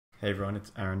Hey everyone,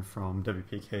 it's Aaron from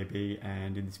WPKB,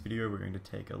 and in this video we're going to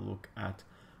take a look at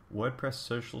WordPress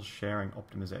social sharing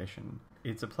optimization.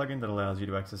 It's a plugin that allows you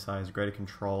to exercise greater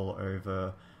control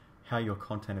over how your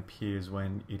content appears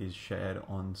when it is shared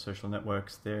on social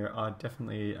networks. There are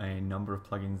definitely a number of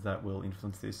plugins that will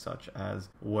influence this, such as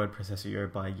WordPress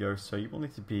SEO by Yoast, so you will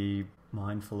need to be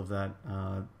mindful of that,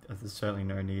 as there's certainly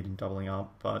no need in doubling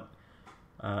up, but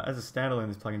as a standalone,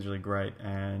 this plugin is really great,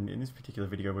 and in this particular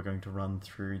video we're going to run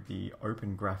through the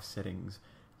open graph settings.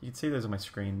 You can see those on my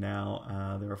screen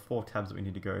now. There are 4 tabs that we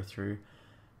need to go through.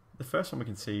 The first one we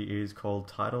can see is called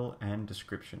Title and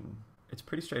Description. It's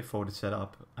pretty straightforward to set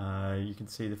up. You can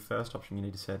see the first option you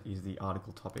need to set is the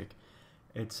article topic.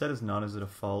 It's set as none as a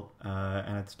default,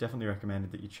 and it's definitely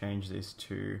recommended that you change this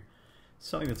to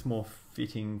something that's more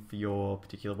fitting for your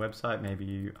particular website.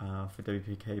 Maybe for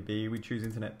WPKB we choose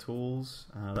Internet Tools.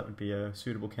 That would be a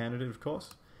suitable candidate, of course.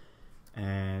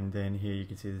 And then here you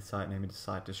can see the site name and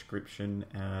site description.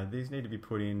 These need to be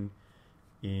put in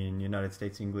United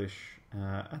States English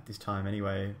at this time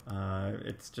anyway.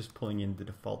 It's just pulling in the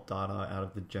default data out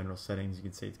of the general settings. You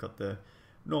can see it's got the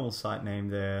normal site name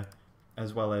there,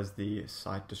 as well as the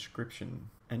site description.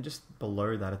 And just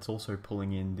below that it's also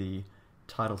pulling in the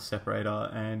title separator,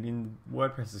 and in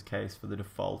WordPress's case, for the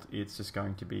default, it's just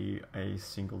going to be a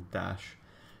single dash.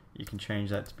 You can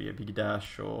change that to be a bigger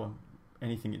dash or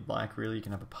anything you'd like, really. You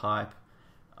can have a pipe.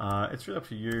 It's really up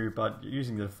to you, but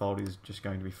using the default is just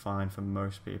going to be fine for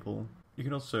most people. You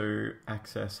can also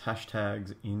access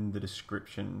hashtags in the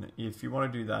description. If you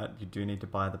want to do that, you do need to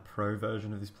buy the Pro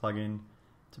version of this plugin.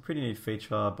 It's a pretty neat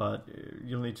feature, but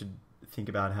you'll need to think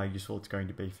about how useful it's going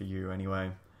to be for you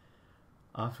anyway.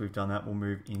 After we've done that, we'll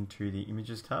move into the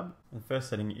Images tab. The first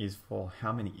setting is for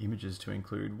how many images to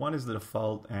include. 1 is the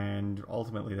default, and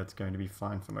ultimately that's going to be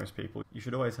fine for most people. You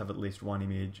should always have at least 1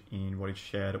 image in what is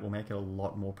shared. It will make it a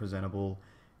lot more presentable,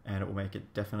 and it will make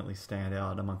it definitely stand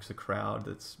out amongst the crowd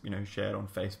that's shared on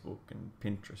Facebook and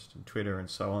Pinterest and Twitter and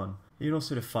so on. You can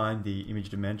also define the image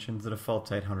dimensions. The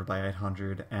default's 800 by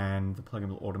 800, and the plugin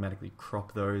will automatically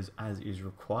crop those as is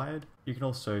required. You can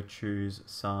also choose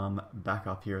some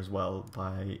backup here as well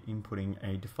by inputting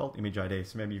a default image ID.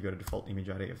 So maybe you've got a default image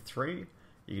ID of 3,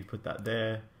 you could put that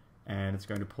there, and it's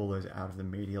going to pull those out of the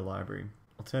media library.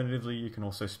 Alternatively, you can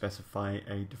also specify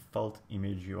a default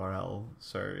image URL.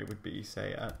 So it would be,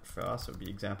 say, for us, it would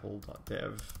be example.dev.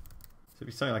 So it'd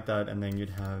be something like that, and then you'd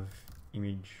have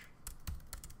image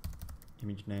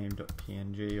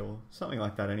name.png or something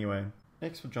like that anyway.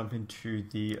 Next, we'll jump into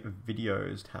the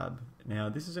Videos tab. Now,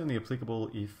 this is only applicable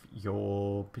if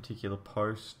your particular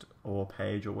post or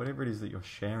page or whatever it is that you're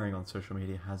sharing on social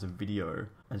media has a video.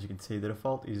 As you can see, the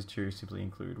default is to simply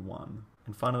include 1.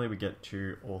 And finally, we get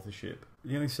to authorship.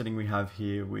 The only setting we have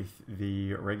here with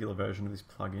the regular version of this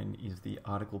plugin is the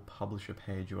article publisher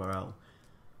page URL.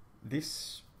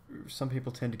 This, some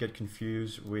people tend to get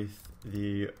confused with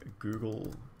the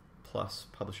Google Plus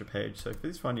publisher page. So for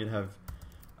this one, you'd have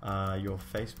your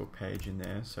Facebook page in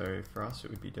there. So for us,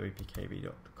 it would be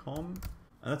wpkb.com.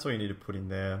 And that's all you need to put in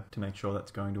there to make sure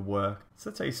that's going to work. So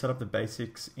that's how you set up the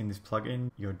basics in this plugin.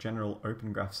 Your general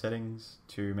open graph settings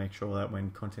to make sure that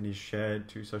when content is shared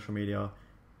to social media,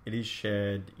 it is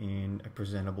shared in a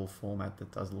presentable format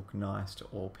that does look nice to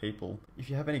all people. If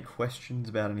you have any questions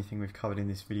about anything we've covered in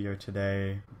this video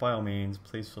today, by all means,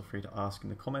 please feel free to ask in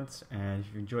the comments. And if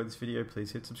you've enjoyed this video,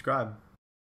 please hit subscribe.